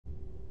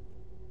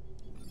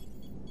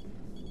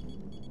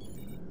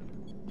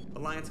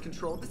Alliance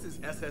Control, this is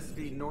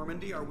SSV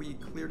Normandy. Are we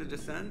clear to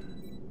descend?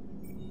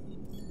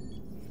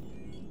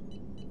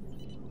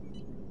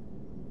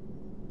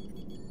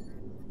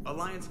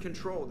 Alliance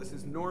Control, this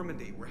is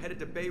Normandy. We're headed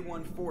to Bay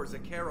 1-4,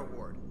 Zakara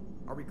Ward.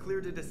 Are we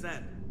clear to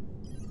descend?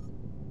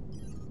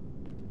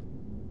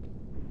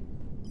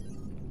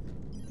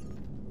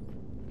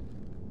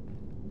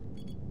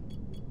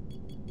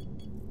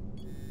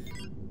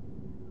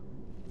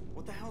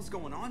 What the hell's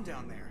going on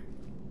down there?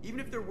 Even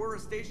if there were a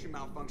station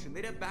malfunction,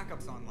 they'd have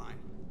backups online.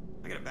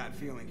 I got a bad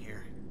feeling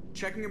here.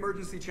 Checking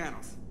emergency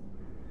channels.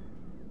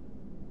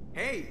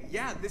 Hey,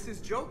 yeah, this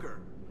is Joker.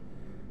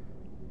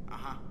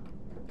 Uh-huh.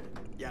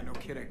 Yeah, no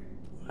kidding.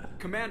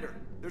 Commander,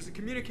 there's a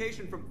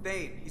communication from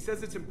Thane. He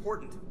says it's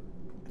important.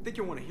 I think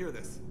you'll want to hear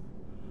this.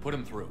 Put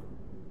him through.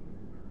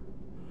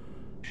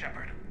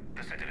 Shepard,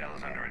 the Citadel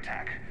is under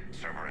attack.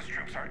 Cerberus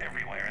troops are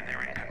everywhere and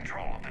they're in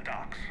control of the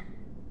docks.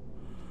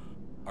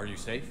 Are you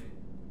safe?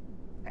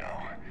 No,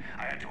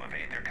 I had to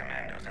evade their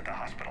commandos at the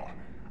hospital.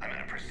 I'm in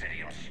a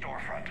Presidium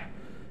storefront.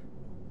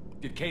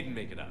 Did Caden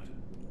make it out?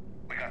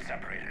 We got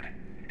separated.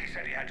 He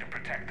said he had to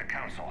protect the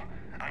Council.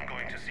 I'm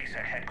going to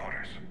CSEC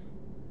headquarters.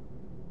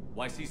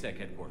 Why CSEC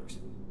headquarters?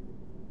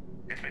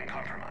 It's been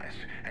compromised,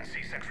 and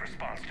CSEC's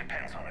response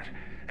depends on it.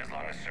 As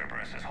long as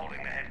Cerberus is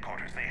holding the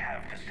headquarters, they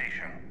have the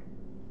station.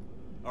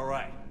 All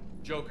right.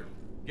 Joker,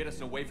 get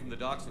us away from the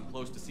docks and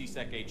close to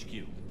CSEC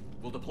HQ.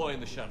 We'll deploy in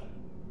the shuttle.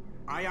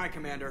 Aye, aye,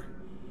 Commander.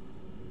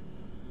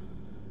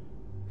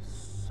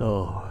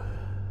 So,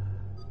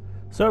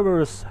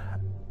 Cerberus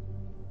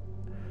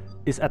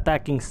is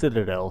attacking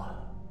Citadel.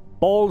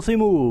 Ballsy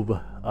move,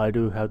 I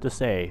do have to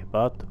say,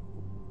 but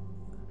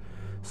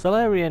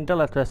Salarian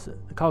Delatra's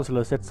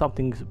counselor said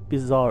something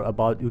bizarre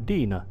about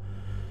Udina.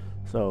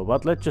 So,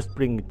 but let's just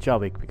bring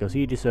Javik because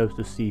he deserves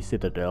to see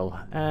Citadel.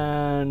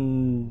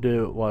 And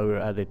while we're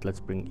at it, let's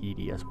bring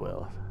Edie as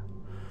well,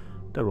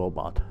 the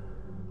robot.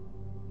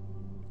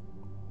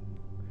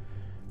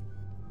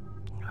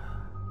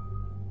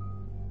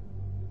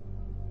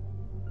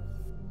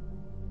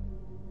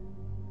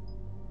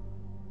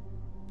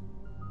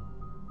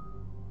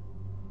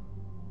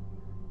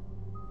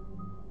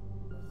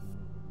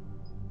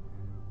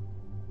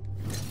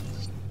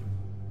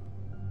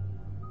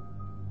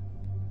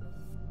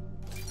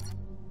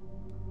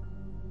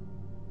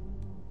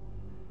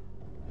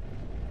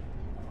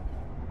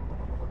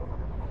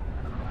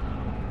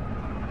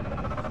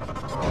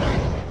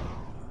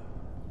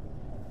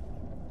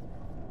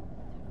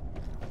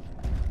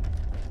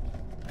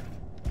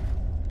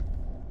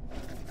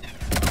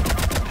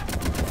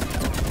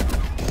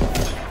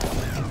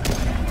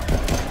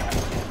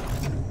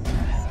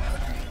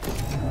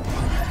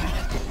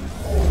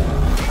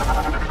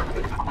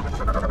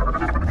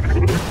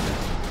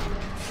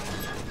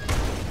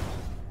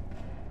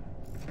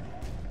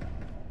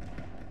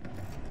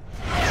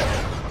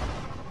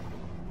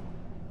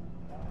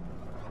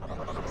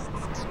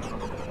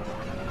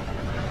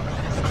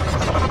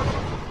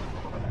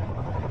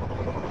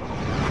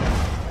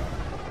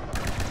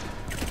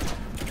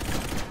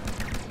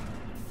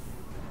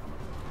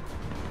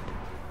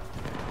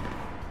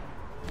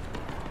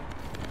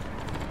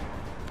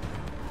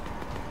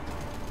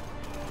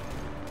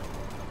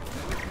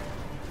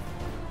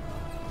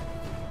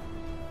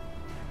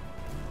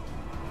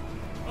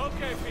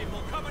 Okay,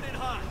 people, coming in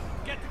hot.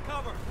 Get to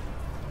cover.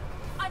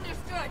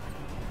 Understood.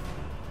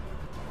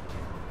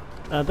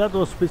 That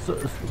was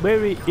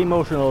very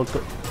emotional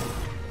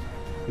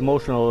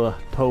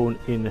tone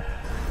in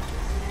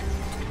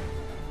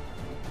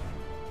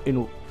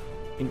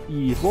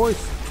E's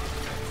voice.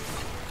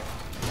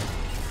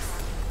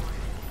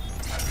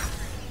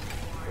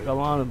 Come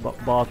on,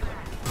 bot.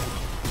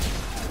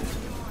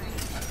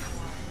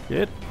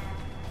 Shit.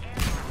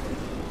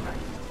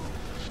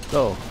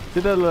 So,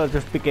 Citadel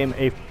just became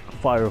a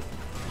fire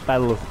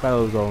battle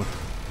zone.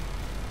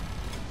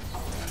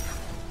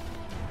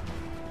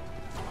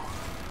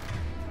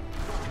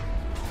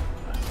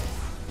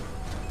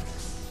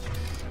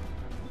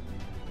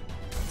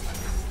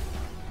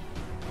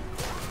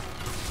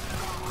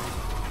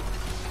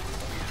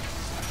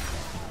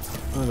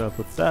 I'm gonna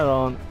put that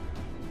on.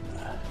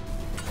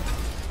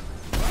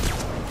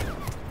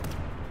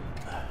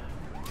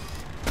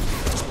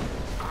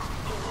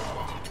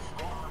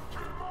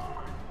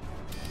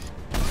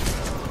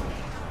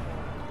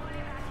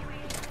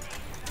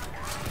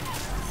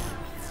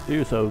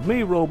 Do so,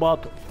 me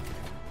robot.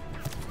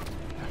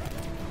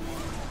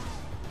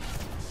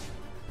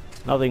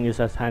 Nothing is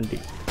as handy.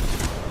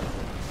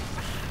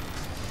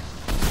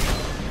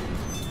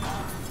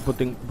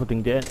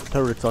 Putting the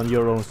turrets on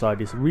your own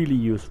side is really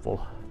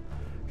useful.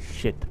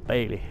 Shit,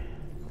 Bailey.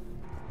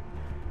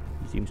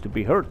 He seems to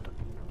be hurt.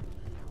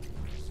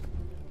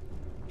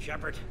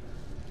 Shepard,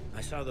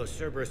 I saw those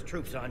Cerberus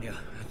troops on you.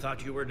 I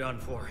thought you were done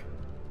for.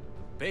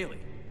 Bailey,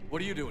 what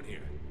are you doing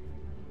here?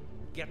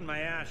 Getting my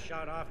ass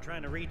shot off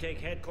trying to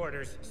retake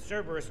headquarters.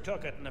 Cerberus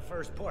took it in the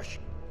first push.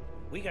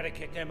 We gotta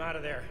kick them out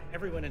of there.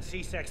 Everyone in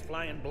CSEC's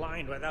flying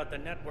blind without the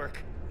network.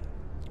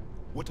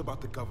 What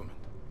about the government?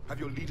 Have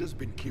your leaders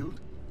been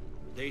killed?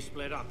 They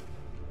split up.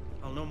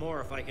 I'll know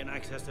more if I can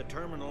access the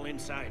terminal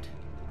inside.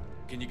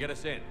 Can you get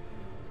us in?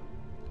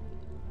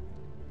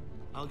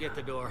 I'll get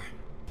the door.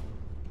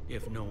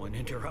 If no one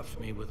interrupts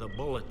me with a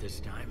bullet this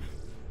time.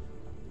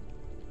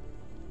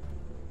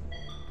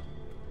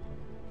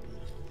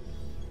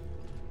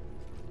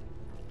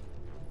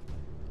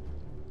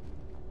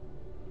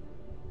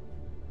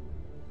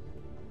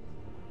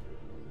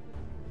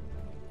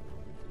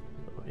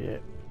 Oh, yeah.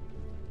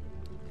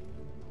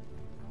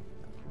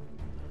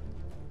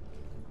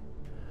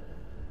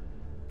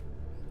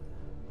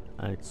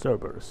 And it's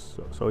Cerberus,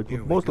 so it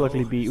would most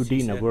likely be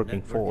Udina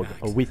working for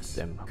or with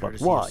them. But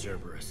why?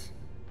 Cerberus.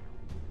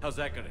 How's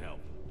that gonna help?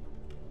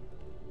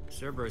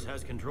 Cerberus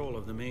has control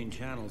of the main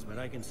channels, but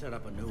I can set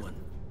up a new one.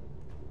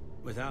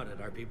 Without it,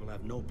 our people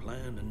have no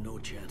plan and no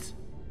chance.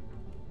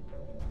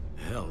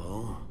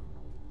 Hello.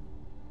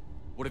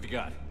 What have you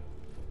got?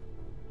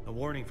 A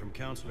warning from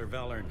Councillor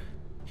Valern.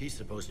 He's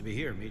supposed to be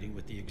here meeting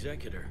with the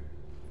Executor.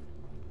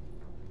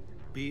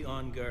 Be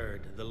on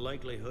guard. The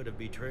likelihood of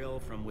betrayal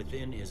from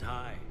within is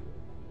high.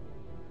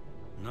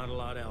 Not a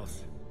lot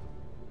else.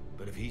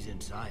 But if he's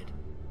inside...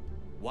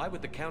 Why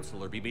would the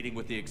Counselor be meeting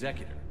with the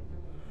Executor?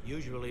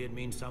 Usually it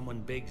means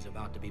someone big's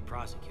about to be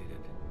prosecuted.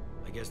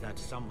 I guess that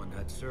someone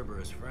had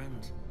Cerberus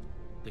friends.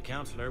 The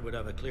Counselor would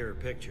have a clearer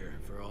picture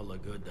for all the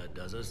good that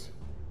does us.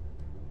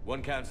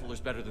 One Counselor's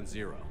better than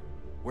zero.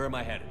 Where am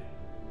I headed?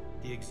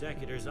 The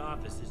Executor's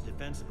office is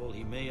defensible.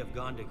 He may have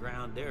gone to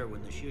ground there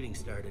when the shooting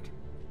started.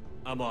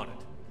 I'm on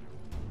it.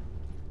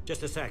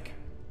 Just a sec.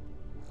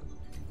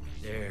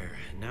 There.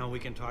 Now we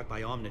can talk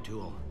by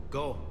Omnitool.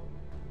 Go.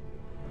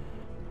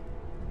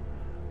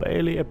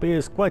 Bailey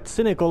appears quite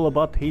cynical,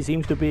 but he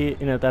seems to be,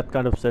 in that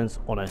kind of sense,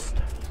 honest.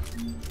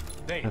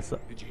 Hey,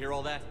 did you hear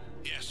all that?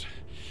 Yes.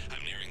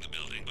 I'm nearing the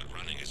building, but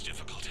running is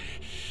difficult.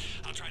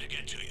 I'll try to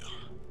get to you.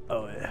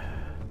 Oh yeah.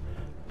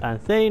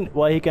 And Thane,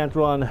 why he can't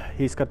run,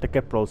 he's got the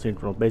Keprol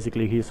syndrome.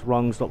 Basically his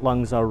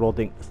lungs are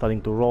rotting,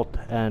 starting to rot,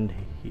 and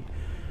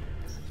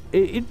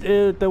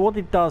what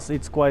it does,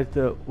 it's quite,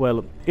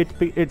 well,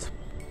 it's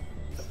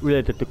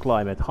related to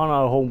climate.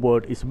 Hanar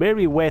homeworld is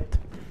very wet,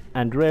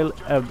 and Rel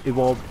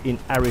evolved in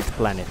arid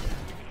planet,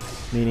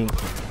 meaning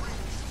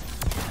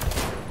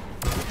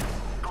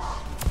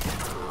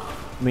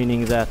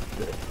that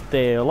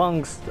their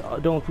lungs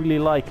don't really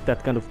like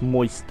that kind of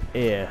moist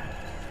air.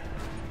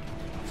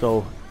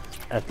 So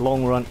at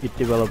long run it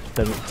develops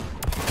them,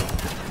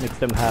 makes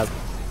them have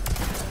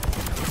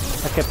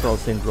a Keprol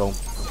syndrome,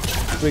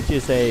 which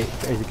is a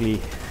basically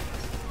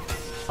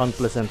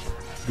unpleasant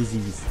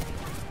disease.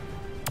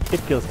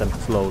 It kills them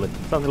slowly,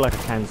 something like a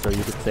cancer,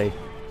 you could say.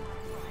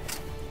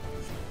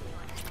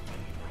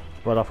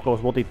 But of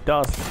course what it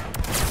does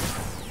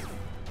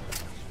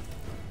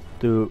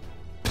to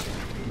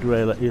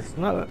Drell is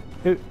not...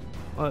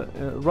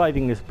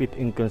 writing is a bit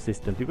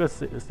inconsistent. You can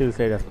still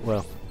say that,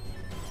 well,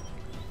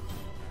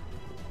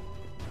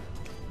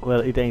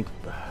 it ain't...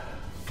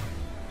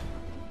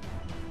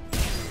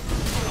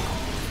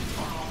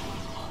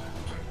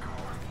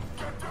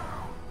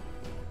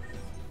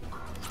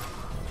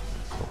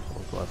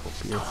 Rifle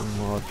piercing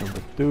mark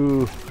number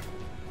 2.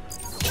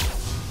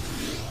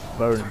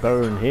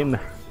 Burn him.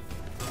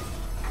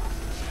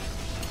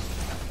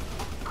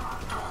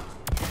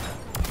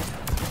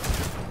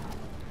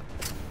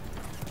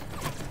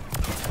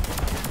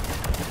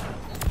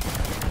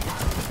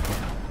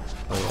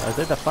 I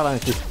said the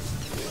phalanx is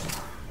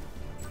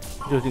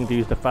choosing to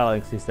use the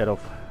phalanx instead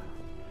of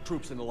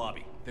Troops in the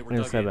lobby. They were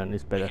N7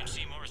 is better. I can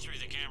see more through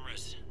the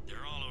cameras.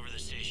 They're all over the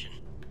station.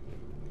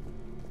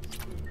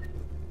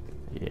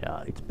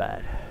 Yeah, it's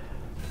bad.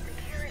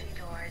 Security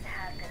doors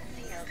have been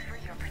sealed for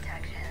your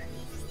protection.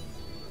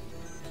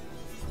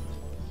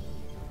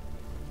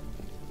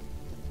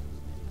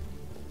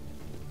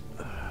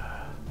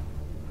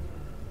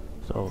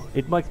 So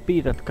it might be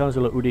that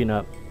Councillor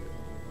Udina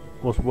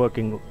was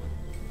working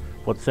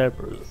for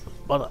Cerberus,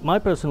 but my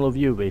personal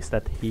view is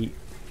that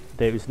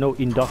there is no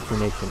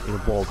indoctrination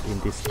involved in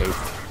this case.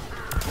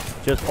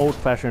 Just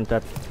old-fashioned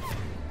that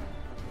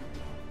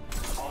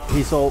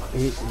he saw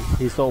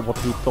what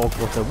he thought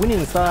was the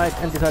winning side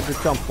and decided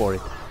to jump for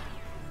it.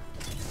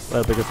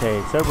 Well, because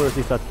hey, Cerberus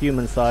is that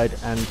human side,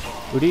 and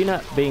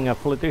Udina, being a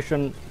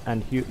politician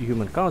and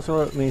human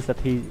counselor, means that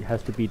he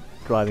has to be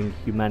driving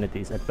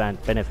humanity's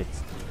advanced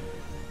benefits.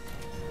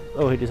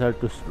 So he decided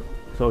to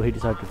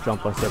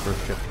jump on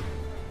Cerberus' ship.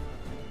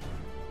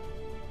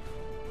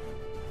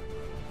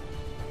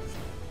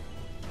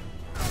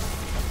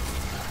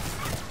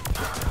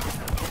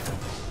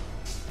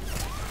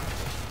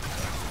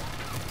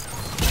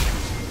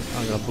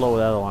 I'm gonna blow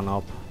that one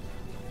up.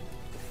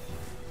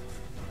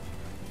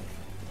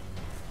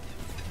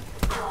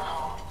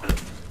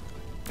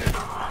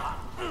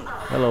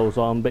 Hello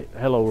zombie,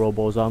 hello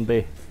robo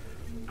zombie.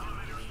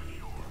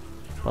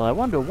 Well, I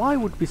wonder why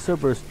would be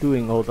Cerberus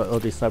doing all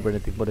these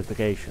cybernetic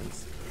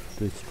modifications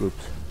to its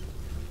troops?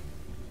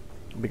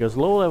 Because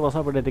low-level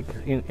cybernetic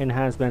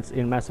enhancements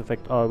in Mass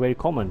Effect are very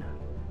common.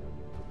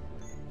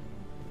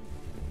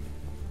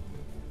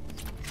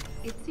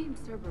 It seems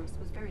Cerberus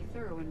was very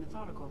thorough and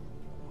methodical.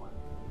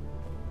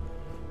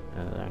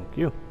 Thank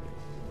you.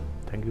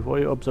 Thank you for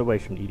your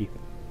observation, Edie.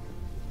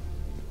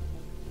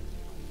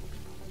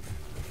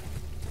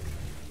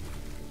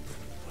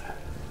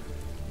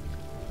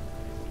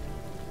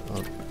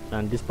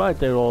 And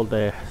despite all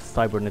the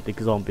cybernetic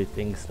zombie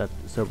things that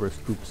Cerberus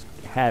troops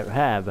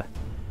have,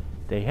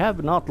 they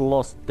have not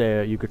lost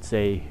their, you could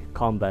say,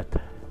 combat.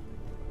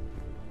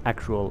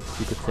 Actual,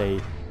 you could say.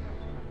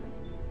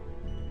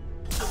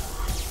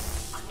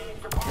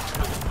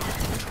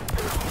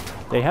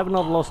 They have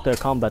not lost their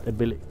combat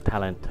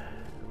talent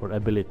or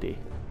ability.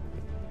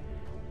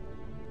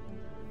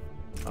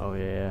 Oh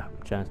yeah,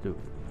 chance to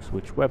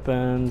switch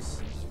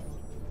weapons.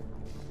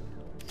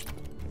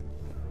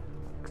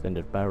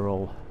 Extended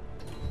barrel.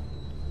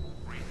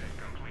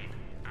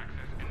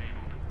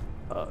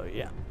 Oh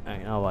yeah,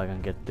 and now I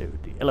can get to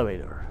the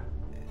elevator.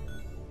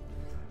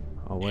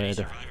 Oh wait. Any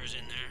survivors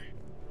in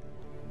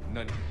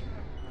there? None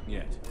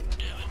yet.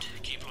 Damn it,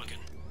 keep looking.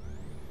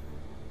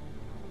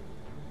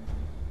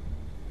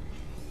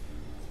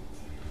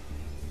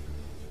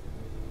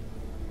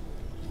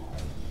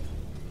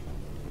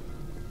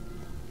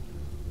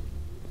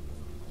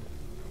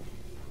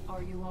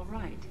 Are you all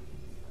right?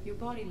 Your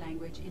body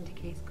language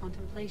indicates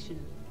contemplation.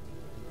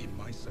 In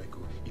my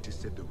cycle, it is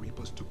said the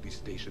Reapers took this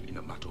station in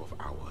a matter of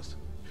hours.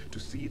 To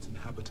see its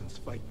inhabitants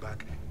fight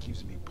back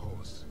gives me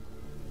pause.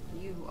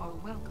 You are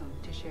welcome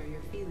to share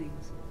your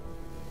feelings.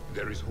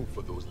 There is hope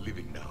for those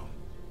living now.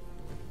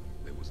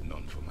 There was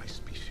none for my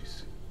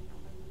species.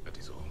 That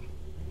is all.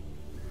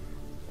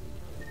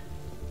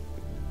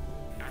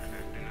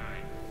 Access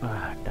denied.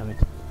 Ah, damn it.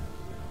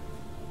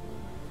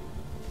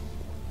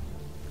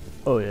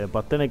 Oh yeah,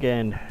 but then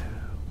again,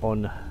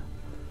 on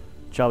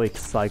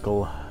Javik's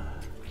cycle,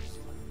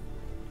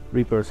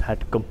 Reapers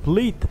had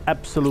complete,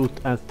 absolute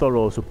and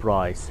thorough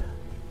surprise.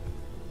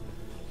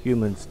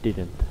 Humans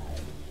didn't.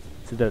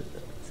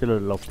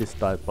 Citadel of this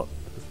type of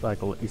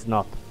cycle is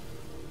not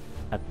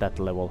at that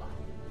level.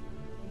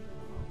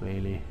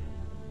 Really.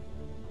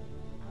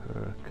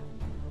 Herc.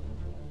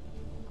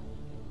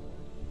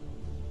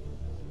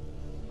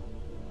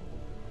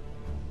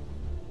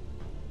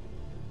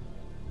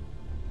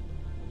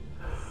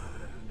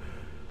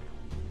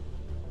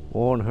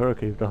 Warn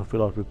Herc if it doesn't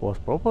fill out reports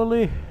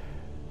properly.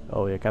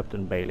 Oh yeah,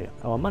 Captain Bailey.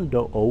 Oh,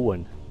 Amanda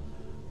Owen.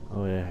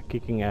 Oh yeah,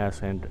 kicking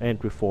ass and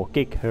entry 4.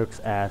 Kick Herc's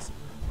ass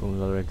from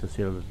the other end of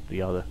to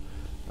the other.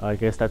 I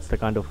guess that's the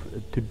kind of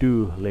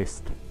to-do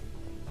list.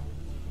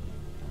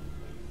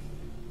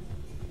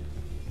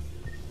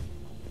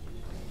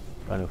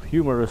 Kind of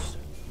humorous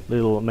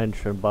little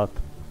mention, but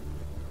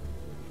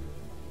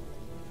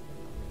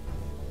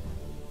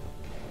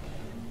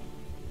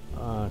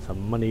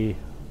some money.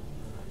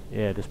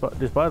 Yeah,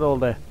 despite all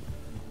the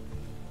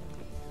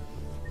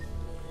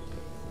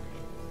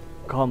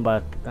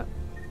combat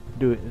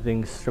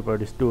things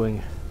Shepard is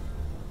doing,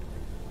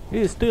 he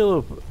is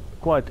still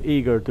quite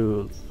eager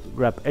to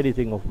grab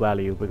anything of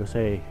value because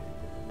hey,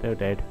 they're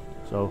dead.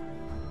 So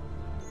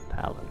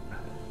talent.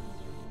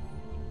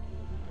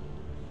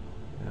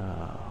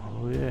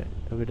 Oh yeah,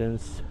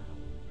 evidence.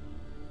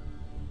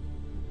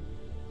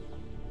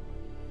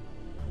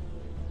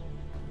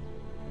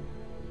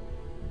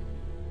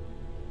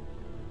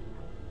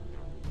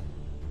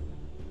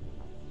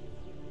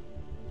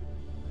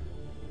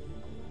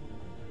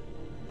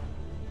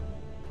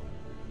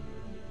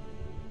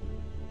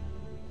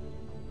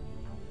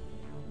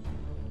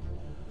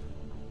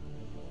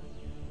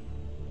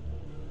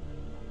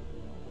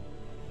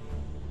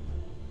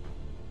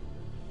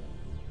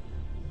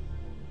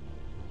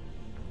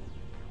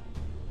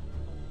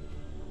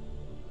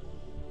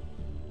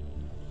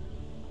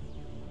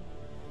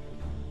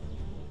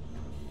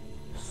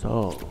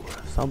 So,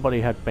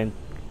 somebody had been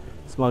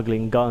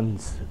smuggling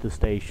guns to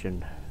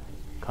station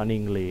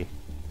cunningly.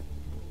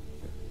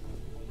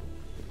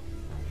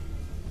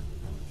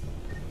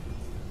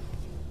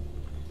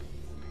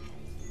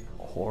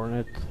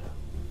 Hornet.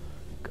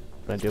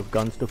 Plenty of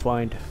guns to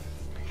find.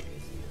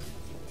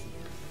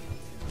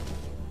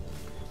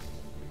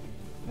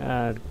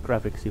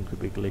 Graphics seem to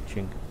be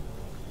glitching.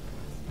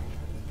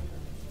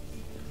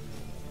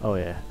 Oh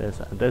yeah,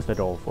 there's the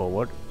door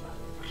forward.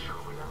 Sure,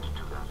 we have to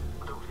do that.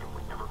 Without him,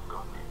 we never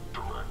got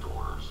direct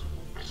orders.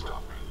 He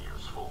stopped being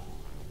useful.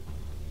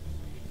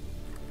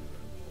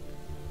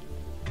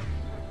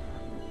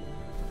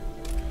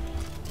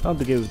 Time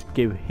to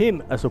give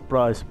him a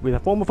surprise with a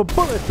form of a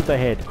bullet to the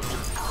head.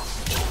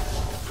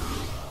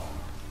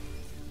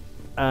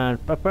 And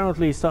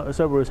apparently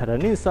Cerberus had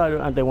an insider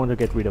and they want to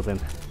get rid of him.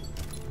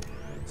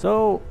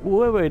 So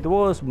whoever it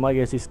was, my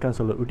guess is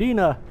Chancellor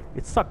Udina.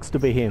 It sucks to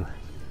be him.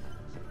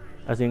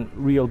 As in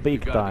real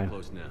big time.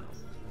 Close now.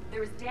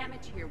 There is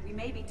damage here. We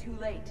may be too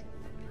late.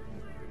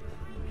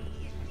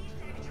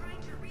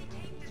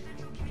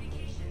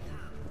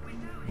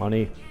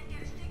 Money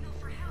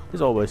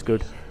is always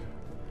good.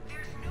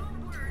 There's no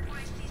word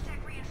why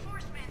CSEC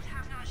reinforcements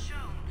have not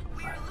shown.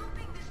 We are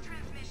looping this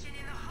transmission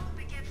in the hope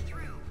it gets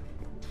through.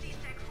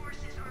 CSEC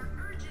forces are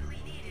urgently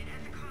needed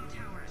at the comm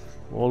towers.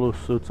 All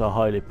suits are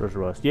highly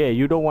pressurized. Yeah,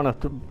 you don't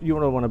want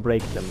to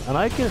break them. And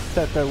I guess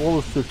that the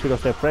wall suits,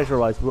 because they're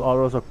pressurized,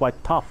 are also quite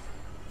tough.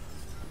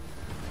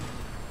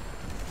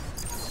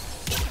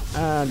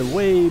 And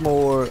way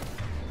more.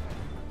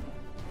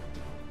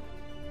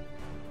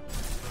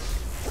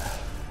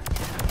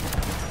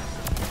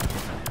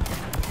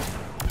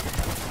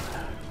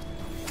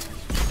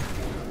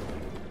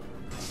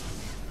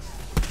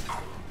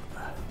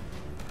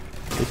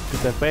 Hit to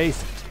the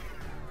face.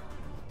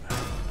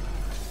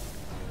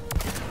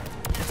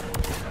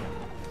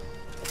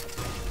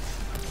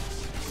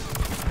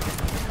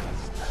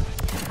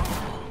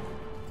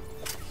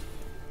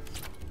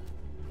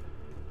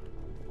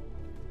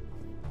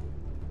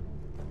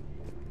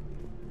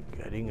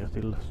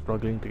 Still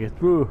struggling to get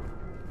through.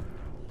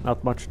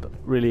 Not much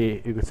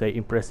really, you could say,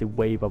 impressive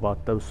wave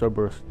about those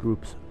Cerberus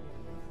troops.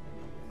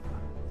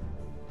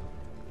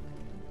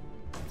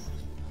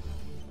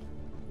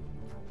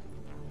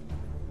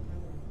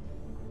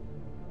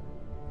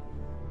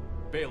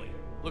 Bailey,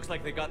 looks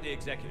like they got the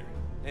Executor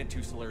and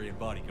 2 Solarian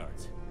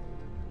bodyguards.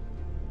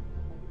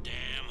 Damn,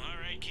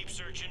 alright, keep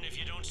searching. If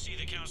you don't see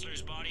the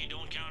counselor's body,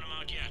 don't count him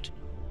out yet.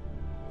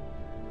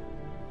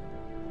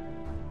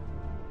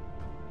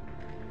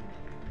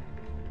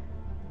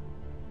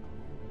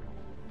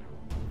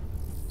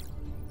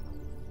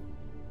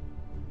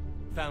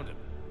 Found him.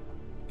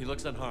 He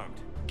looks unharmed.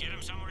 Get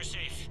him somewhere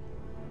safe.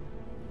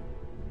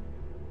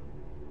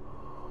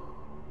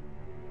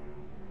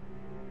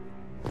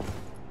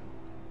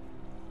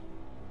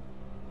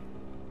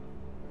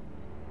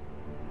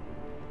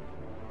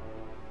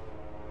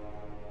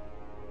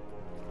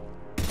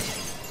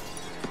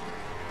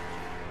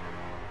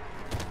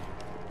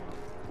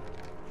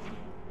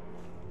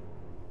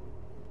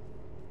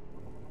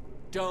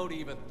 Don't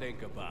even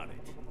think about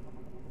it.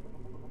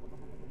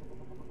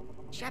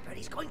 Shepard,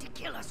 he's going to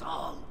kill us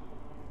all.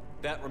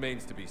 That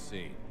remains to be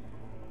seen.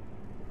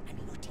 And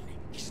Lieutenant,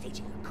 he's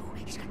staging a coup.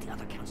 He's got the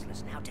other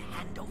counselors now to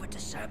hand over to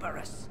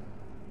Cerberus.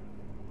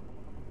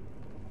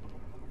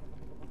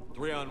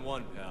 3 on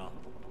 1, pal.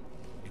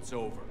 It's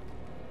over.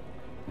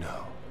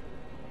 No.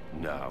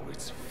 No,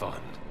 it's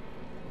fun.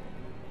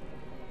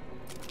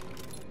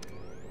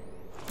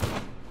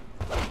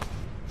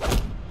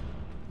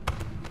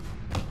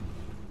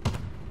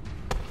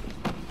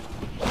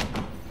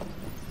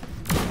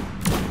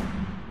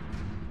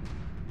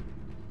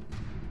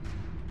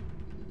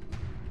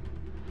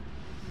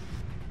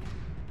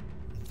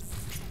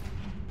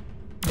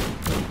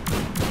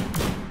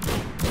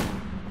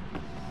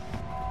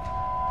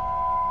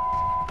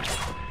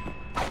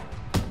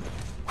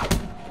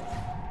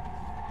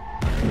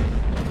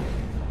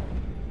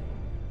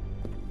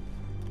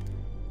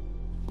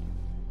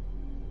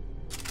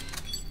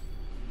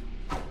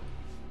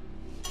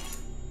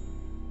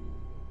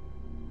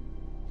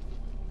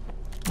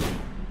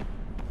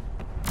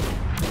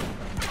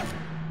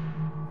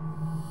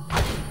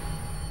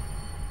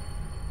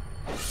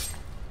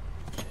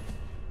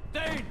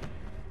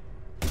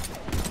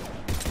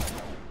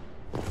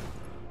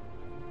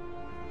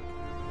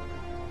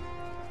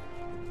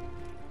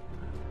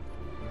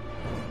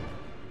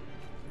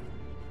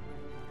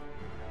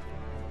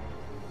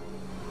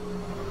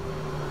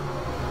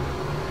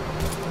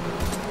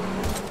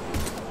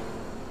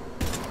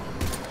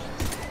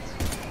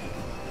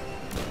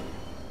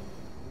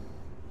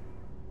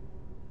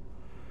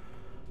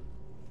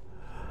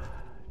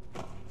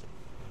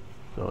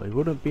 So it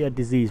wouldn't be a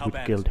disease which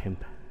killed him.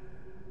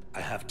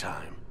 I have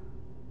time.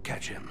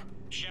 Catch him.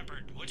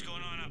 Shepard, what's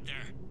going on up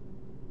there?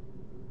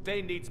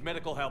 Thane needs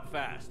medical help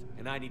fast,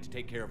 and I need to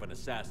take care of an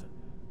assassin.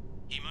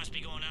 He must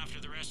be going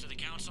after the rest of the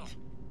council.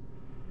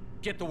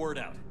 Get the word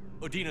out.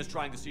 Odina's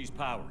trying to seize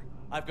power.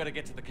 I've got to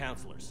get to the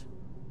counselors.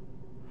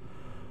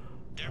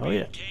 They're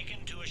being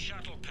taken to a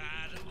shuttle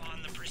pad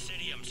on the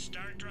Presidium.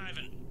 Start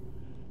driving.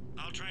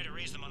 I'll try to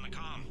raise them on the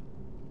comm.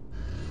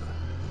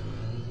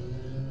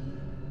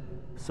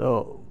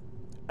 So,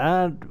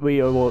 and we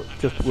were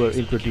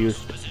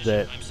introduced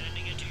the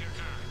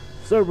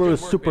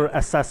Cerberus super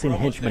assassin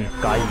henchman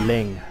Guy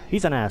Leng.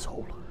 He's an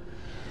asshole.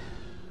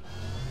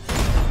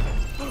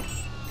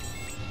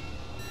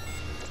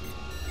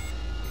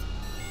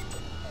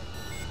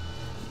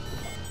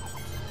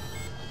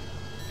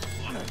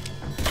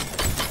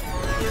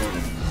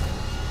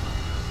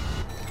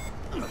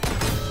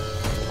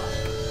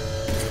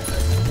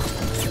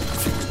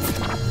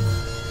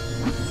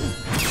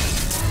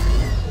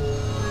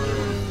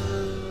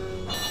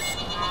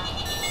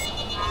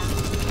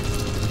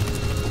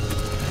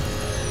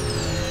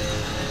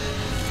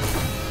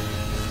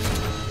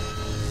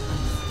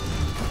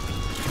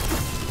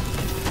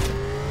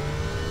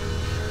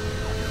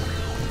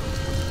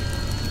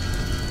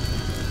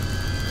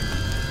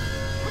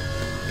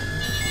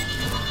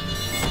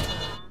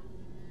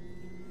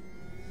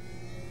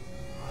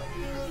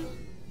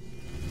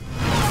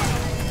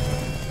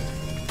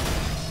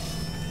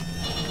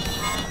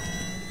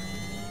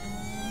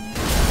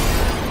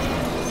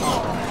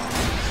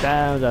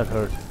 Damn, that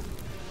hurt.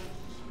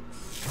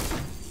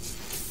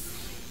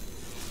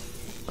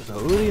 So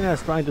Udina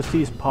is trying to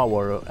seize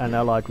power and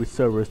allied with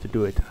Cerberus to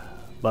do it.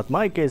 But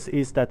my guess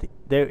is that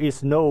there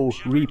is no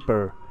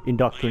Reaper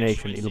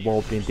indoctrination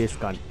involved in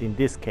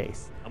this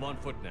case. I'm on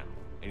foot now.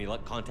 Any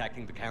luck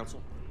contacting the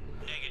Council?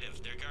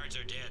 Negative. Their guards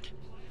are dead.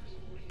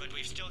 But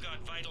we've still got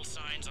vital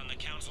signs on the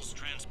Council's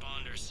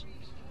transponders.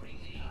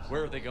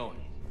 Where are they going?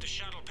 The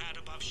shuttle pad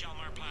above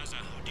Shalmar Plaza.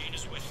 Odin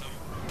is with them.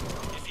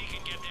 If he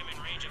can get them in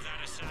range of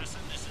that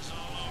assassin, this is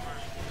all over.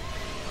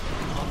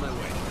 On my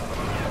way.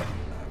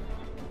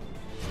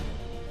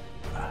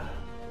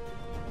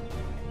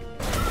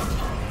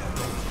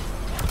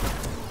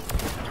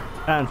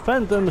 And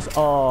phantoms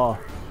are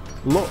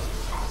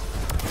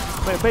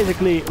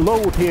basically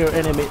low tier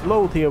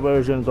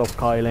versions of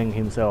Kai Leng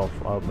himself,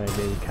 or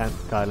maybe Kai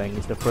Leng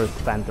is the first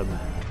phantom.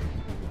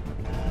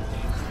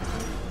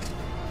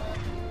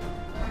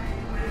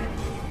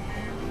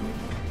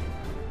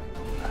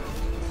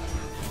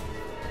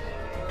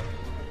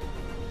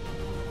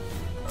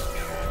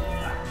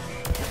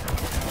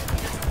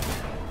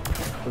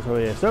 So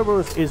yeah,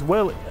 Cerberus is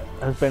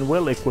has been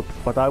well equipped,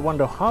 but I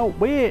wonder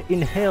where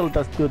in hell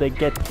does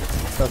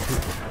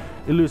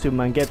Elusive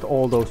Man get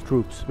all those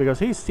troops? Because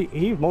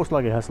he most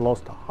likely has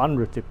lost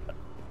hundreds, if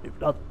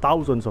not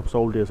thousands of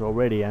soldiers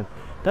already, and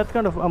that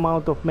kind of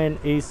amount of men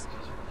is,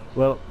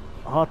 well,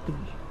 hard to.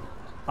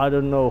 I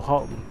don't know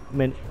how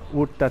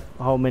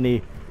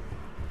many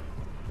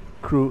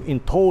crew in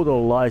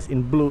total lies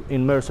in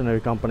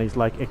mercenary companies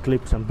like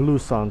Eclipse and Blue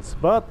Suns,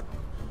 but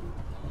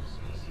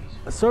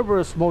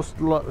Cerberus most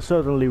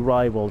certainly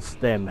rivals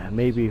them,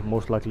 maybe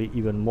most likely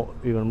even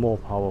more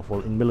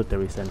powerful in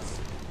military sense.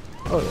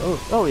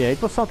 Oh yeah,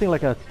 it was something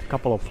like a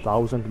couple of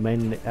thousand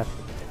men at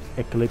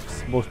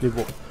Eclipse, mostly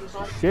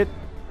shit.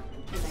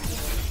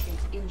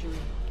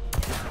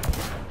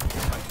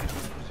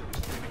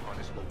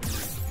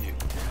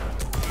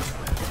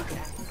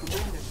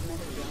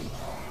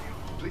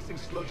 Placing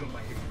sludge on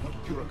my head,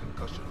 not pure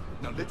concussion.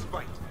 Now let's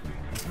fight.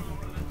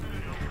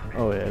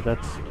 Oh yeah,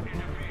 that's.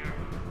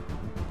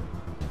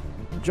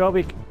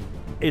 Javik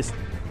is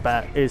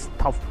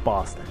tough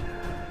bastard.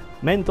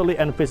 Mentally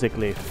and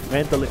physically.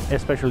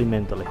 Especially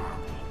mentally.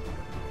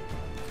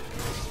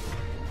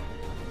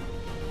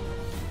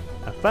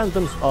 And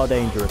phantoms are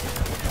dangerous.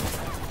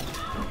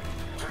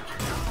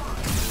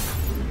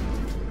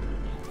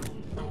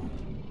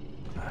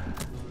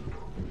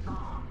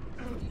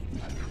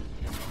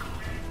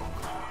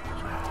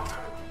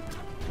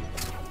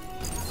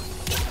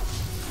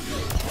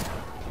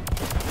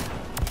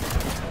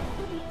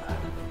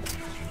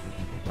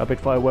 Rapid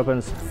fire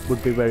weapons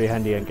would be very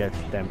handy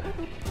against them.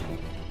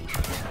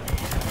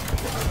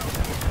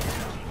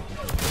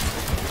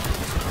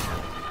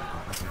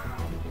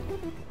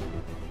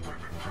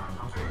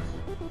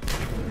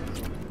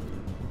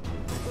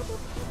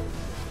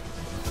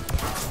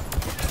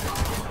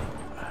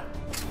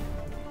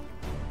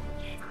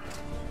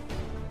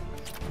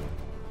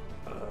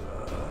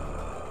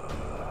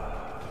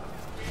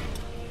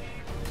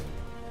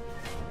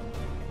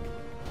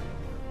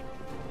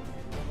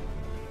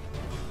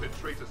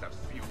 Traitors have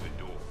sealed the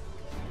door.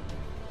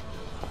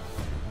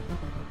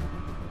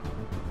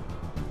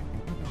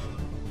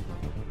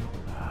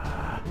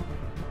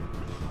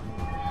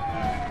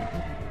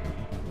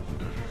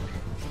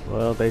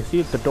 Well, they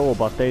sealed the door,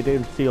 but they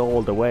didn't seal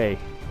all the way.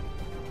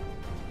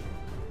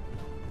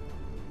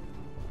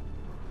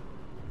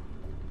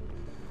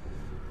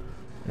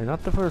 And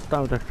not the first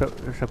time that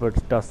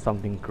Shepard does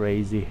something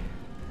crazy.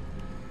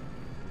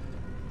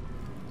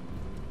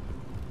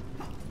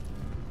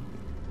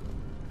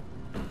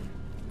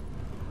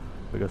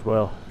 Because,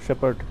 well,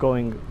 Shepard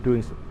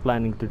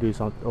planning to do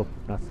something, oh,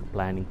 not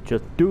planning,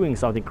 just doing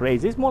something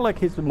crazy. It's more like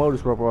his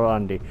modus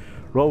operandi.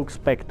 Rogue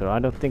Spectre. I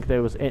don't think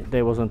there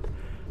wasn't.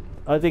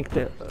 I think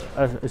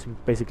it's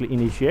basically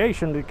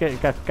initiation,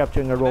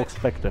 capturing a Rogue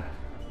Spectre.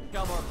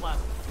 Shalmar Plaza.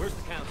 Where's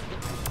the Council?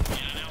 In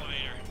an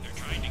elevator. They're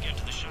trying to get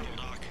to the shuttle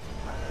dock.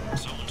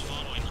 Someone's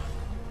following them.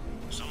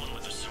 Someone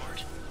with a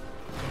sword.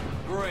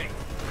 Great.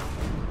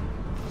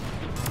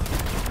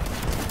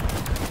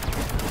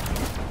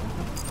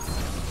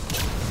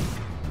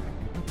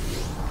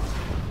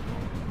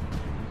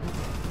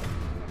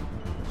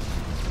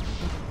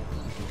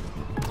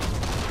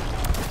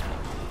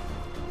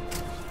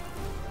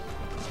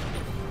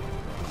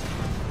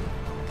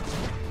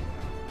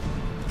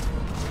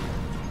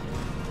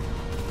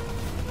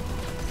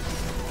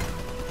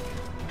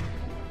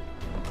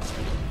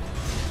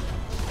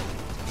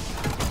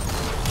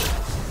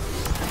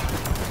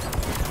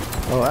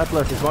 Oh,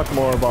 Atlas is much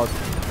more about.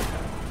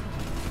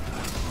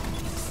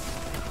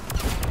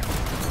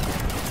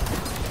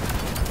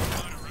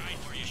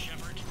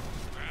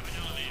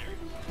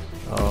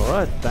 All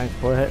right, thank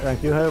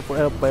you for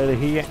help, but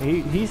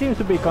he seems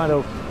to be kind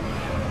of.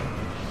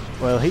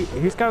 Well,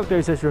 his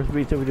characterization should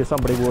be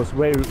somebody who was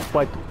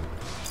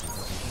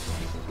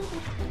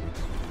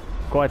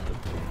quite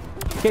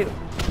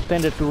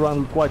tended to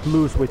run quite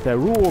loose with the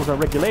rules and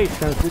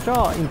regulations, which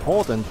are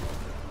important,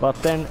 but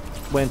then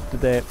went to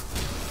the.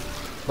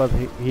 But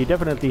he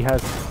definitely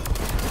has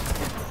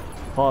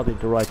heart in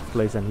the right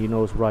place and he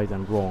knows right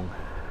and wrong.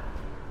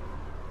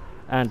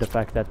 And the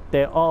fact that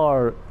there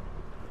are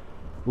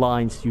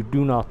lines you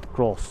do not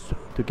cross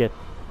to get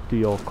to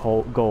your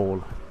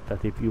goal.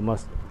 That if you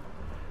must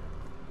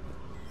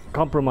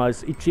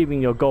compromise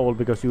achieving your goal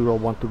because you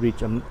don't want to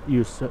reach and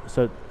use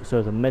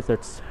certain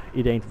methods,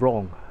 it ain't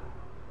wrong.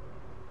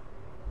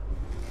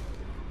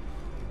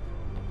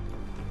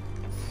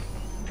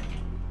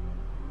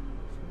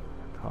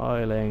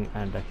 Tiling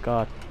and a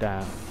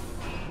goddamn.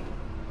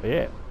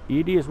 Yeah,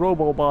 ED's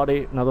robo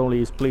body not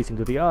only is pleasing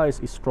to the eyes,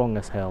 is strong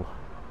as hell.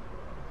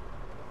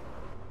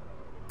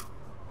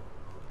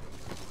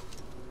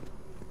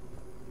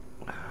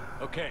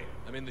 Okay,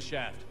 I'm in the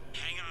shaft.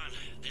 Hang on,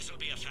 this'll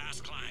be a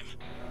fast climb.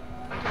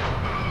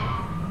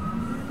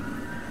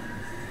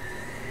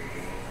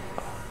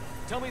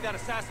 Tell me that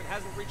assassin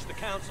hasn't reached the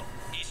council.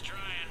 He's trying,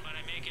 but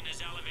I'm making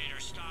his elevator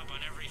stop on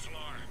every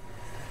floor.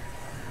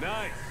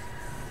 Nice.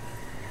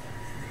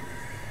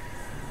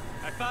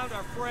 I found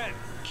our friend.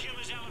 Kill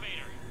his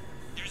elevator.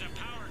 There's a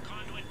power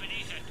conduit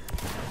beneath it.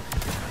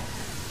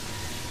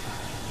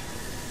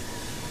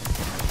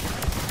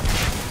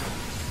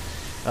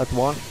 That's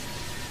one.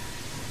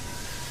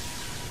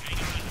 Hang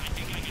on, I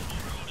think I can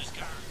overload his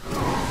car.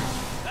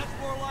 That's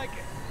more like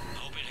it.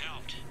 Hope it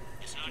helped.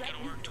 It's not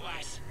gonna work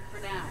twice.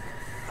 For now.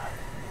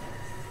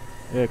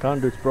 Yeah,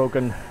 conduit's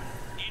broken.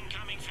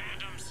 Incoming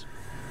phantoms.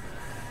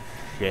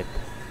 Shit.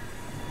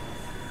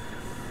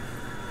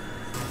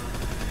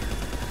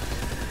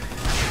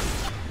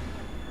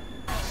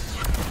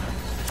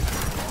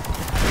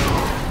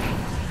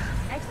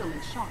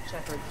 Excellent shot,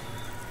 Shepard.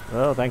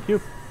 Well, thank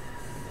you.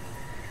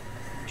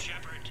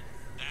 Shepard,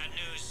 bad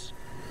news.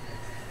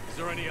 Is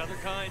there any other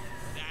kind?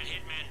 That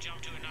hitman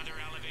jumped to another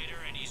elevator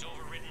and he's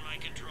overridden my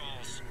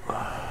controls.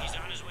 He's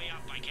on his way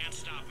up. I can't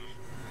stop him.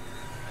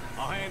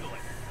 I'll handle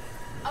it.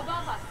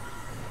 Above us.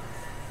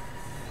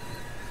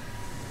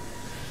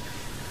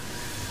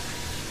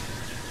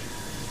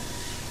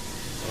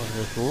 Oh,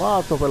 there's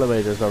lots of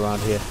elevators around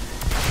here.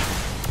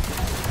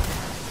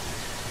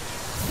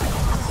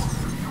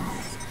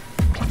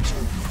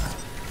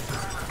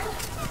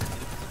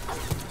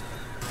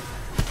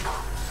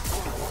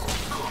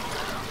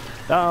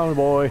 Down,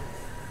 boy.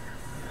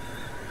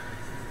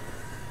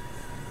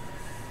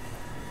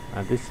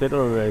 And this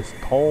Citadel is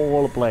a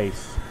tall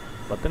place,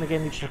 but then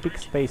again it's a big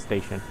space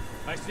station.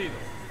 I see them.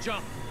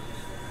 Jump.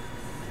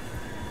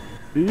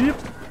 Yep.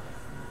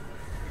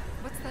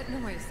 What's that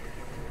noise?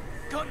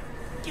 Gunner,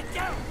 get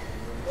down!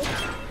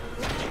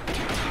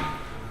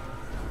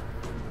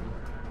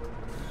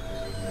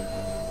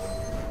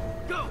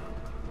 Go!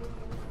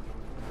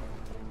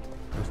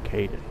 There's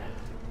Caden.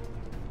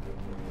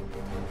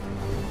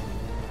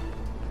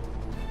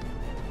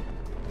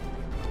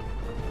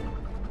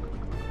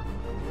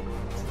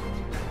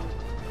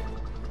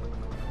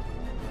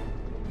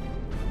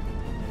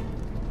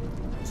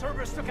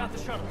 Cerberus took out the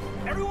shuttle.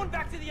 Everyone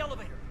back to the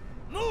elevator.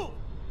 Move!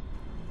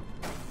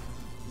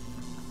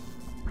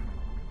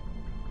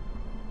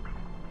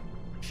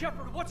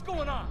 Shepard, what's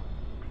going on?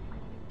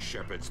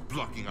 Shepard's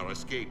blocking our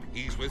escape.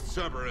 He's with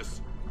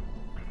Cerberus.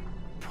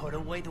 Put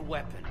away the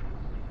weapon.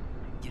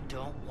 You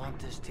don't want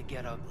this to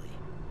get ugly.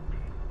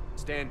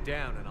 Stand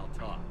down and I'll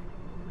talk.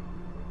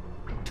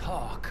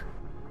 Talk,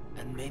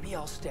 and maybe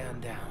I'll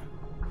stand down.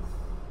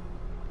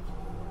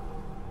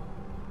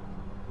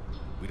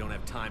 We don't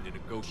have time to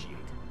negotiate.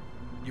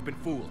 You've been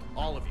fooled,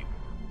 all of you.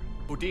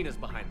 Udina's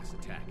behind this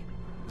attack.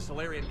 The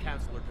Solarian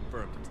Councilor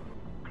confirmed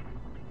it.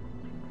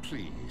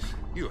 Please,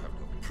 you have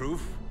no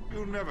proof.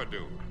 You never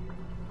do.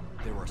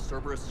 There are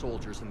Cerberus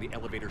soldiers in the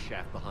elevator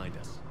shaft behind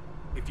us.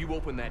 If you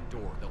open that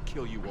door, they'll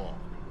kill you all.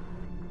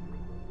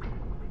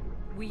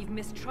 We've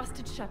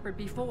mistrusted Shepard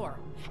before,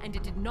 and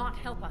it did not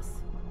help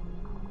us.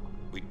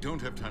 We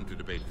don't have time to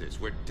debate this.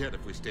 We're dead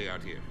if we stay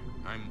out here.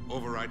 I'm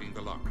overriding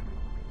the lock.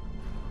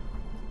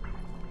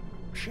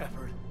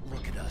 Shepard,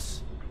 look at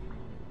us.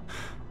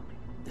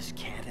 This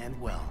can't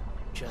end well.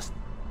 Just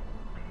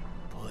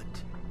put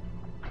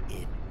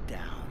it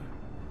down.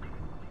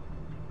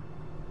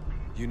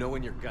 You know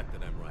in your gut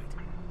that I'm right.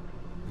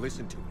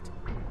 Listen to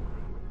it.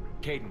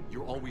 Caden,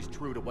 you're always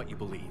true to what you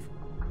believe.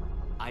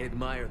 I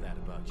admire that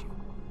about you.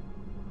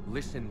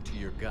 Listen to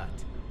your gut.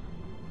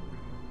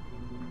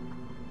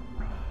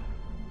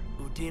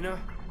 Udina,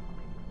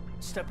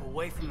 step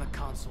away from the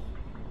console.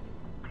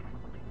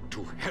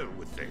 To hell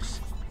with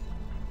this.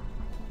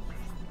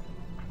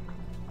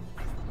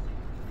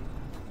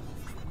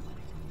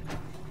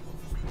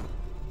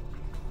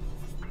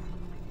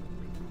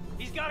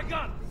 He's got a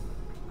gun!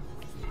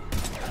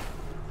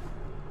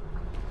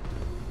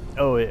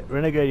 Oh, yeah.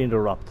 Renegade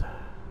interrupt.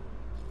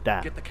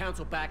 Damn. Get the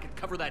council back and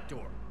cover that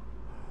door.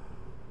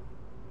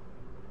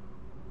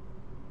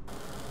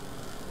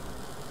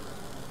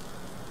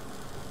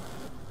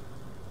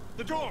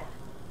 The door!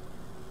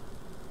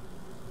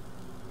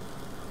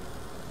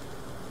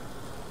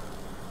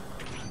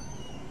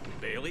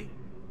 Bailey?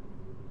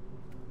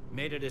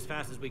 Made it as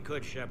fast as we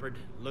could, Shepard.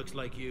 Looks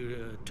like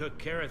you took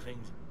care of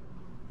things.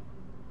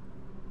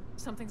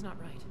 Something's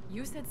not right.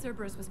 You said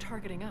Cerberus was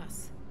targeting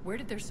us. Where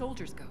did their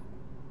soldiers go?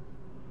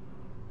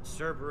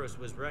 Cerberus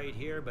was right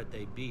here, but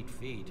they beat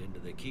feet into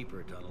the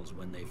Keeper tunnels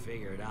when they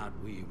figured out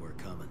we were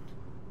coming.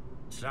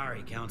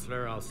 Sorry,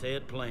 Counselor, I'll say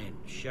it plain.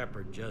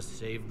 Shepard just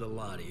saved the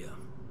lot of you.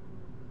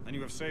 And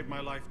you have saved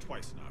my life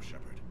twice now,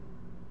 Shepard.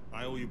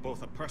 I owe you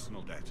both a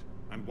personal debt,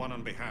 and one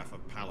on behalf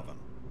of Palaven.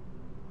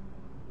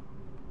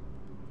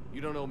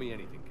 You don't owe me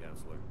anything,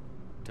 Counselor.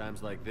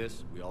 Times like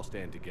this, we all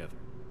stand together.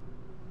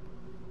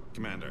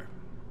 Commander,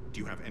 do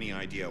you have any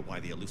idea why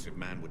the elusive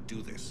man would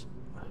do this?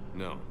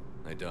 No,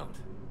 I don't.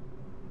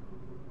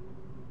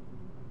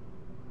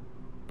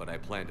 But I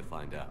plan to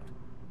find out.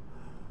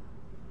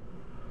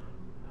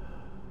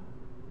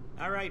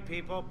 All right,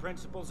 people.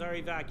 Principals are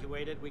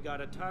evacuated. We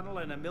got a tunnel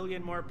and 1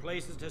 million more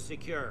places to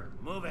secure.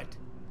 Move it.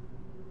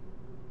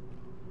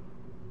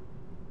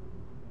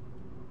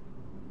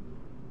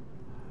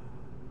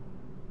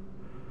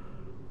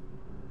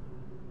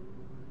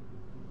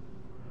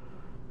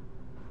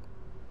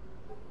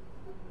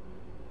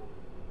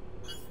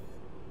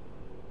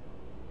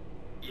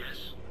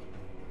 Yes?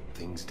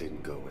 Things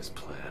didn't go as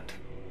planned.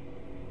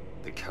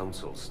 The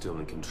Council's still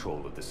in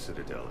control of the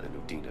Citadel and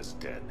Udina's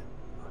dead.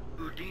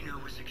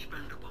 Udina was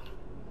expendable.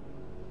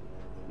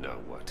 Now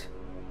what?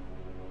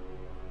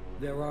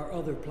 There are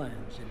other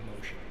plans in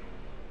motion.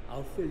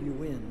 I'll fill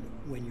you in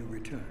when you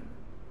return.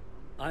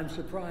 I'm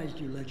surprised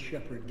you let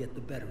Shepard get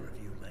the better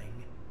of you,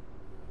 Ling.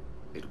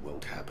 It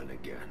won't happen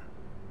again.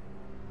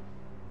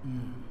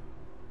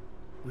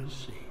 We'll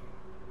see.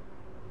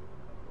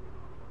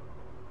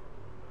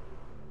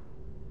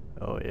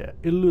 Oh yeah,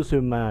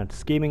 elusive man,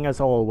 scheming as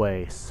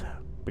always.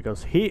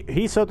 Because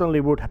he certainly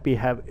would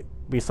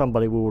be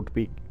somebody who would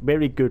be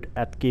very good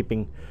at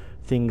keeping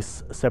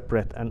things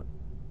separate and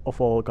of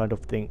all kind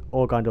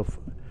of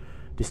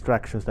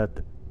distractions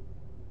that.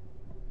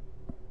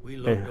 We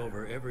looked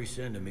over every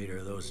centimeter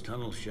of those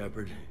tunnels,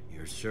 Shepard.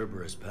 Your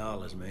Cerberus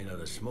pal is made out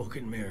of smoke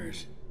and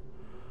mirrors.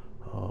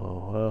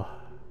 Oh well.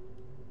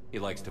 He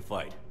likes to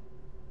fight.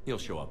 He'll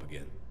show up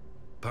again.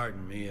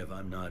 Pardon me if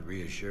I'm not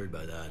reassured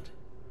by that.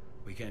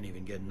 We can't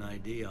even get an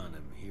ID on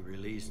him. He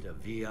released a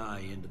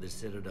VI into the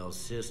Citadel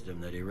system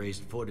that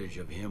erased footage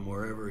of him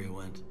wherever he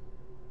went.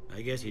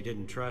 I guess he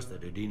didn't trust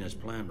that Udina's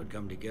plan would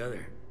come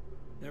together.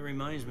 That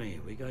reminds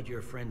me, we got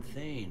your friend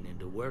Thane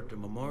into Huerta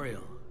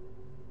Memorial.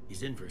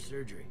 He's in for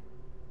surgery.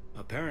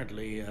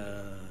 Apparently,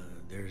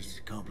 there's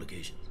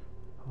complications.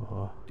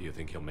 Do you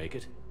think he'll make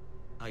it?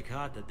 I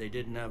caught that they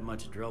didn't have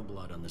much drill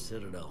blood on the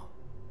Citadel.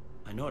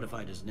 I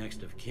notified his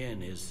next of kin,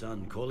 his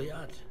son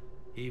Koliat.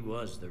 He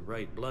was the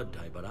right blood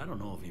type, but I don't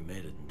know if he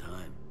made it in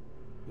time.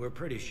 We're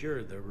pretty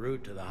sure the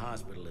route to the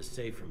hospital is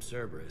safe from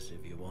Cerberus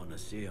if you want to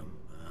see him.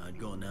 I'd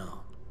go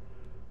now.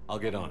 I'll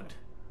get on it.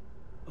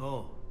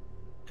 Oh,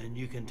 and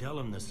you can tell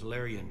him the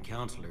Solarian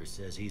counselor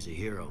says he's a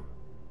hero.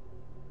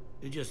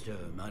 It just,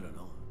 I don't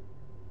know,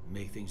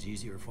 make things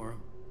easier for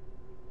him.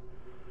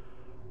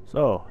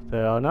 So,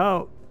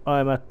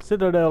 I'm at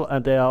Citadel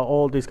and there are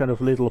all these kind of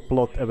little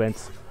plot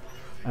events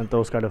and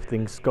those kind of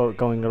things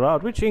going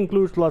around, which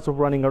includes lots of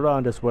running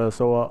around as well,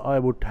 so I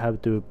would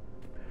have to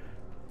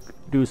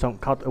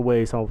cut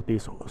away some of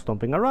these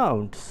stomping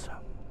arounds.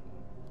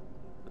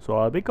 So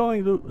I'll be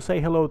going to say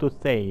hello to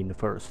Thane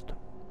first.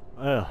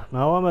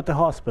 Now I'm at the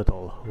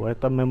hospital,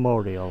 Huerta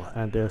Memorial,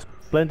 and there's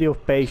plenty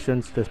of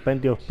patients, there's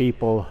plenty of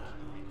people.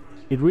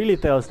 It really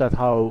tells that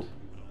how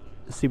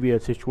severe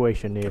the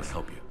situation is. Can I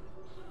help you?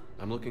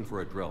 I'm looking for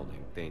a Drell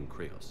named Thane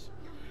Krios.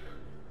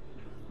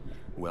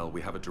 Well,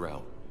 we have a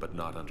Drell, but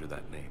not under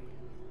that name.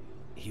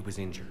 He was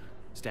injured,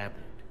 stab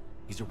wound.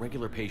 He's a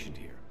regular patient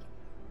here.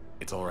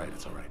 It's all right,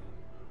 it's all right.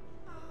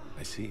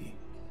 I see.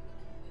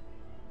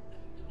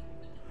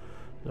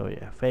 Oh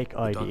yeah, fake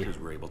ID. The doctors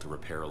were able to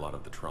repair a lot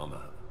of the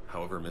trauma.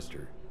 However,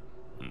 Mr.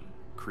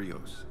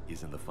 Krios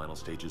is in the final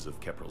stages of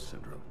Keprel's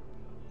syndrome.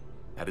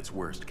 At its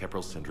worst,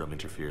 Keprel's syndrome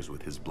interferes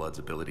with his blood's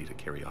ability to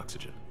carry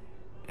oxygen,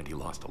 and he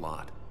lost a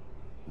lot.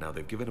 Now,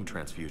 they've given him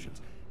transfusions,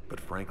 but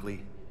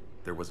frankly,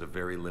 there was a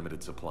very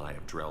limited supply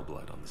of Drell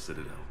blood on the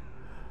Citadel.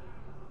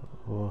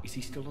 Is he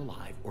still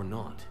alive or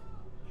not?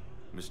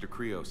 Mr.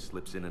 Krios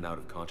slips in and out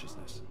of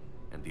consciousness,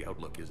 and the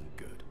outlook isn't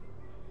good.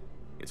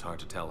 It's hard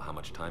to tell how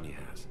much time he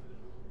has.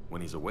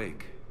 When he's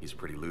awake, he's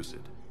pretty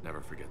lucid,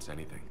 never forgets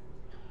anything.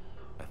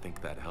 I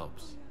think that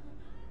helps.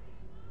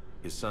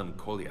 His son,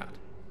 Koliat,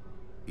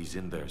 he's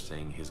in there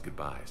saying his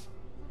goodbyes.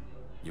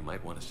 You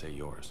might want to say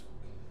yours.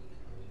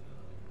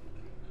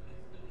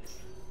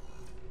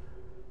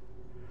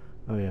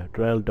 Oh yeah,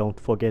 Drell don't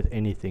forget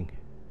anything.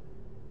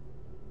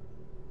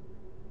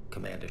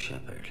 Commander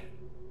Shepard,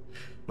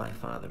 my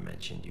father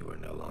mentioned you were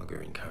no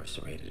longer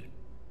incarcerated.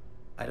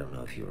 I don't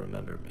know if you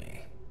remember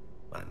me.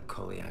 I'm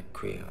Koliat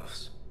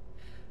Krios.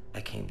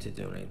 I came to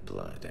donate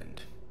blood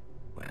and,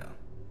 well,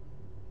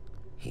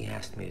 he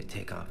asked me to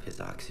take off his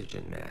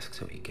oxygen mask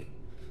so he could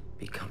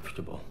be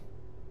comfortable.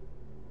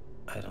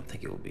 I don't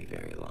think it will be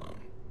very long.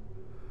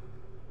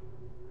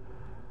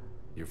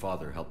 Your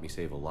father helped me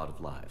save a lot of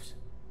lives.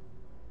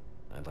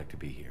 I'd like to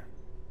be here.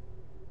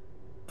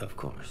 Of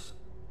course.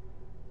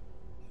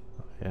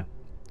 Yeah.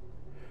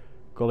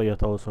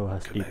 Goliath also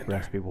has deep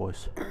raspy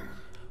voice.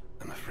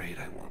 I'm afraid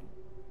I won't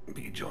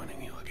be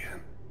joining you again.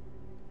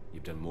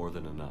 You've done more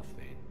than enough,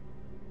 Thane.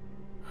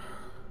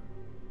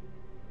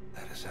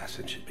 That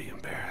assassin should be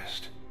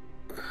embarrassed.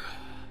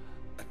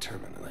 A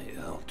terminally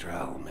ill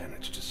Drow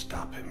managed to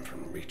stop him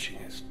from reaching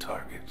his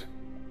target.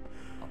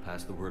 I'll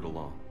pass the word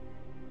along.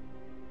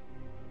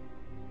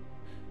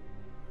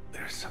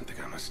 There's something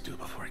I must do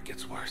before it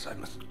gets worse. I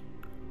must...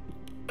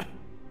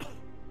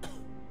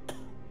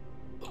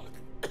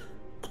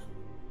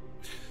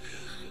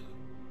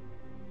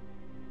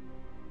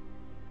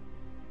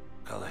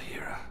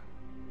 Kalahira,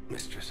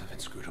 mistress of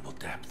inscrutable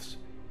depths,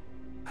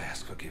 I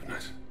ask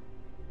forgiveness.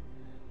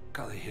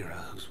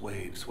 Kalahira, whose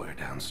waves wear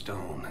down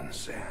stone and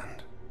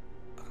sand.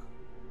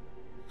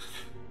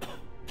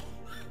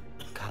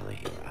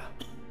 Kalahira,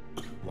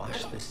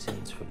 wash the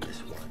sins from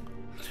this one,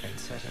 and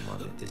set him on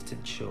the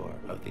distant shore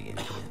of the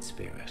infinite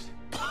spirit.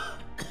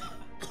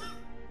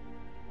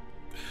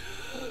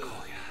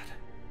 Goliath,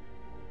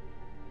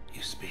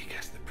 you speak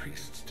as the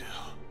priests do.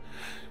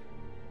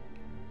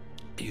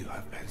 You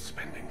have been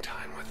spending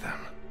time with them.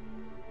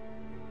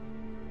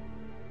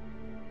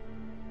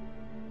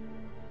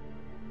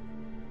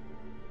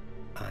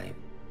 I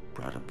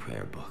brought a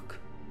prayer book.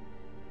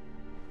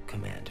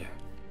 Commander,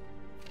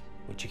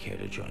 would you care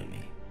to join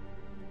me?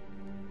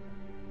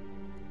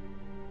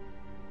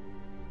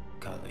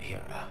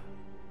 Kalahira,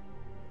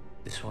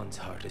 this one's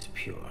heart is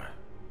pure,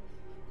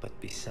 but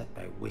beset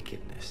by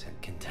wickedness and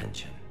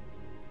contention.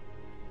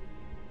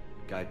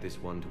 Guide this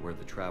one to where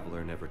the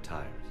traveler never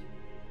tires,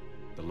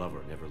 the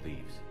lover never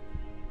leaves,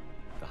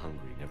 the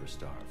hungry never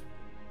starve.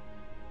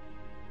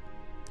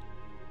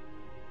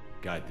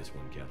 Guide this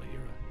one,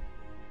 Kalahira,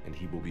 and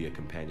he will be a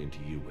companion to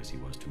you as he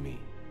was to me.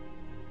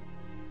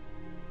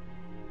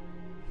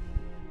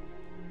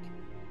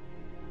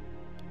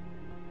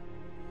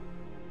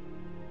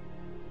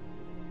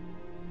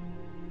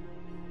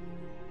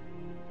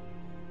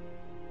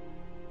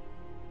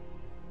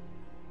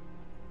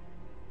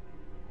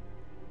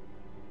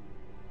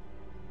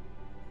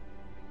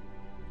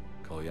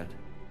 Goliath?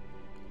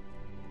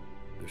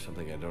 There's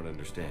something I don't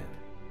understand.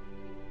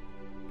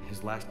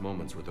 His last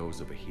moments were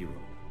those of a hero.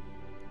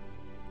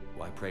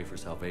 Why pray for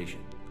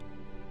salvation?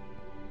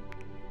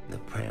 The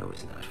prayer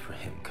was not for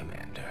him,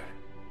 Commander.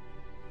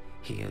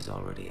 He has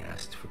already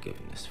asked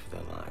forgiveness for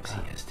the lives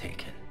he has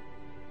taken.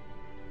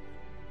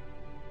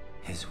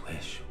 His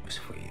wish was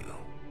for you.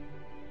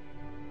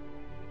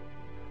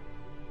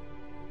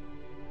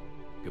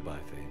 Goodbye,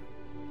 Thane.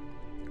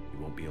 You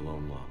won't be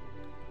alone long.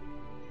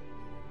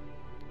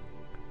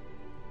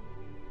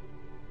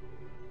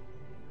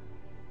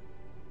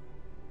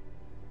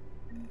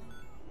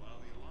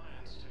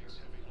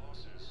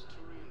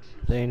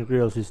 Thane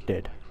Grills is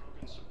dead.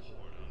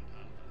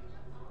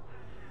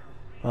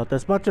 But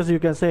as much as you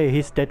can say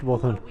his death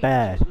wasn't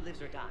bad,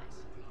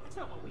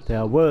 there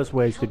are worse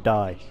ways to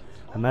die.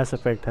 And Mass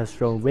Effect has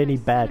shown many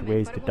bad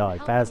ways to die,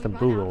 fast and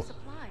brutal.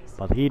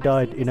 But he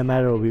died in a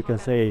manner of, you can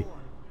say,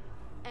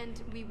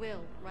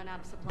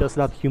 does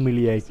not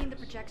humiliate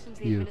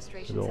you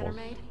at all.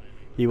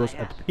 He was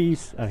at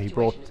peace and he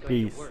brought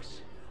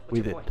peace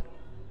with it.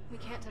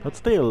 But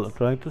still,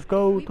 trying to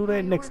go to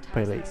the next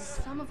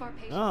place.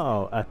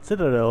 Now, at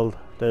Citadel,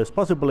 there's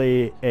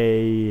possibly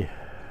a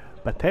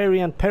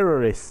Batarian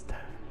terrorist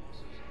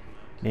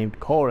named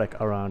Korek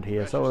around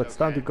here, so it's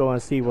time to go and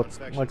see what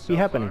might be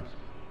happening.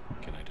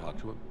 Can I talk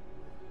to him?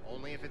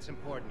 Only if it's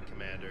important,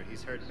 Commander.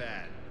 He's hurt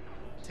bad.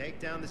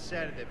 Take down the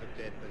sedative a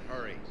bit, but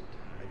hurry.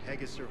 I peg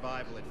his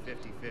survival at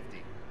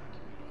 50-50.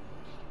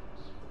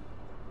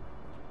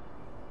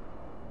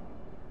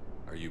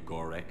 Are you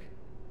Gorek?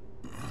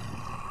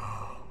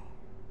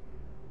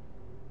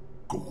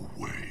 Go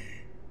away.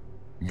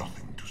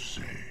 Nothing to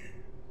say.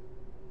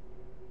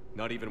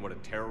 Not even what a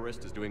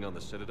terrorist is doing on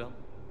the Citadel?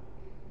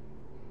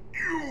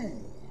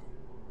 You!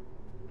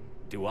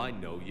 Do I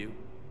know you?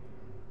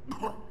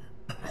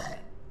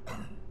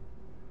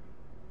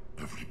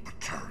 Every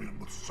Batarian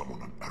with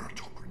someone on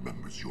Aratok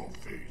remembers your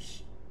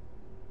face.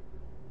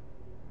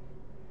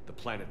 The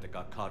planet that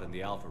got caught in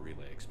the Alpha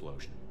Relay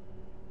explosion.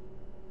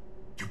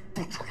 You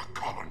butchered a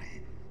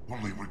colony,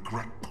 only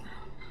regret.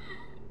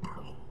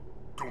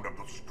 Don't have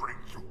the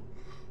strength to...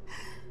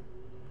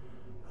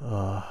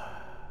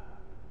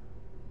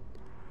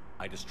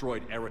 I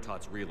destroyed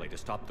Eratot's relay to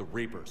stop the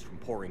Reapers from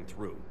pouring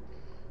through.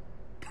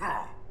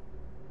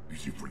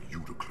 Easy for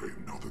you to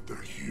claim now that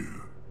they're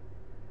here.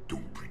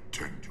 Don't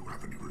pretend you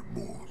have any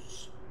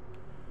remorse.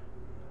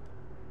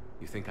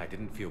 You think I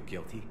didn't feel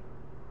guilty?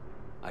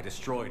 I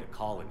destroyed a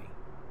colony.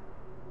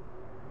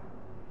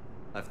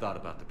 I've thought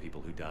about the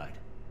people who died.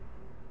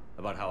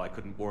 About how I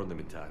couldn't warn them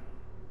in time.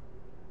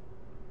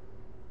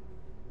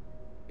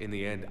 In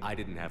the end, I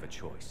didn't have a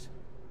choice.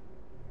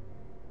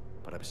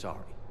 But I'm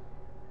sorry.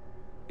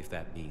 If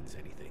that means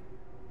anything.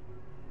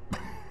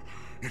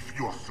 If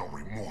you're so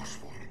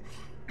remorseful,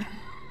 if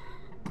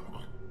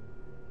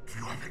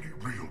you have any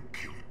real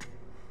guilt,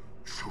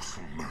 show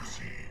some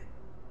mercy.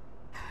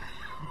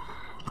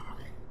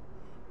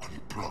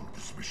 Unplug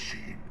this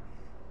machine.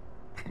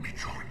 Let me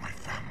join my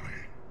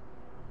family.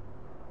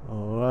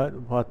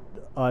 But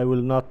I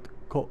will not.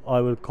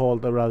 I will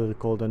rather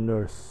call the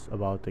nurse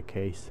about the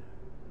case.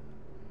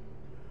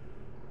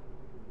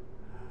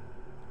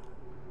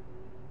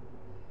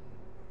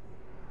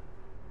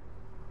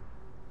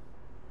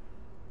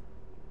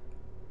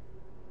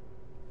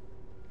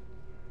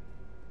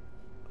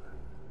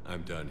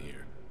 I'm done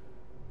here.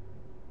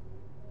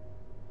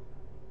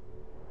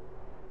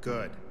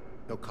 Good.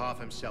 He'll cough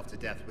himself to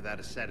death without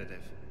a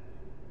sedative.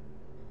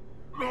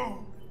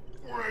 No,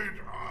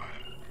 wait.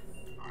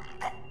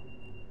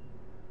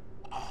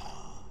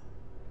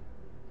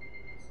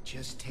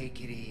 Just take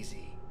it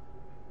easy.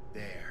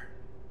 There.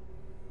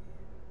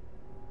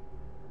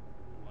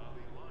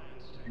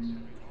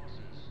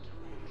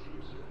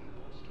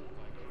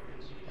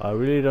 I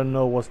really don't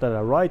know, was that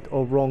a right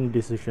or wrong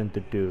decision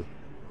to do?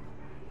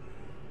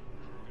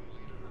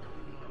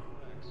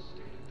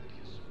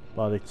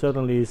 But it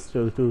certainly is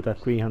true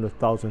that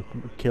 300,000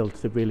 killed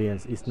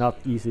civilians is not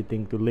easy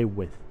thing to live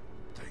with.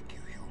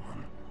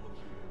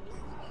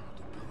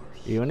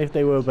 Even if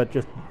they were but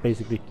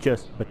basically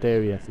just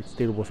Batarians, it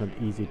still wasn't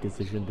an easy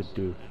decision to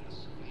do.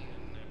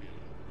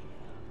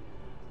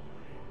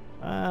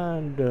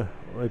 And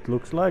it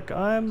looks like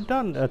I'm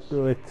done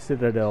with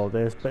Citadel.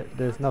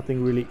 There's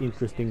nothing really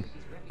interesting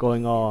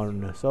going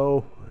on.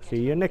 So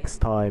see you next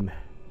time.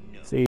 See.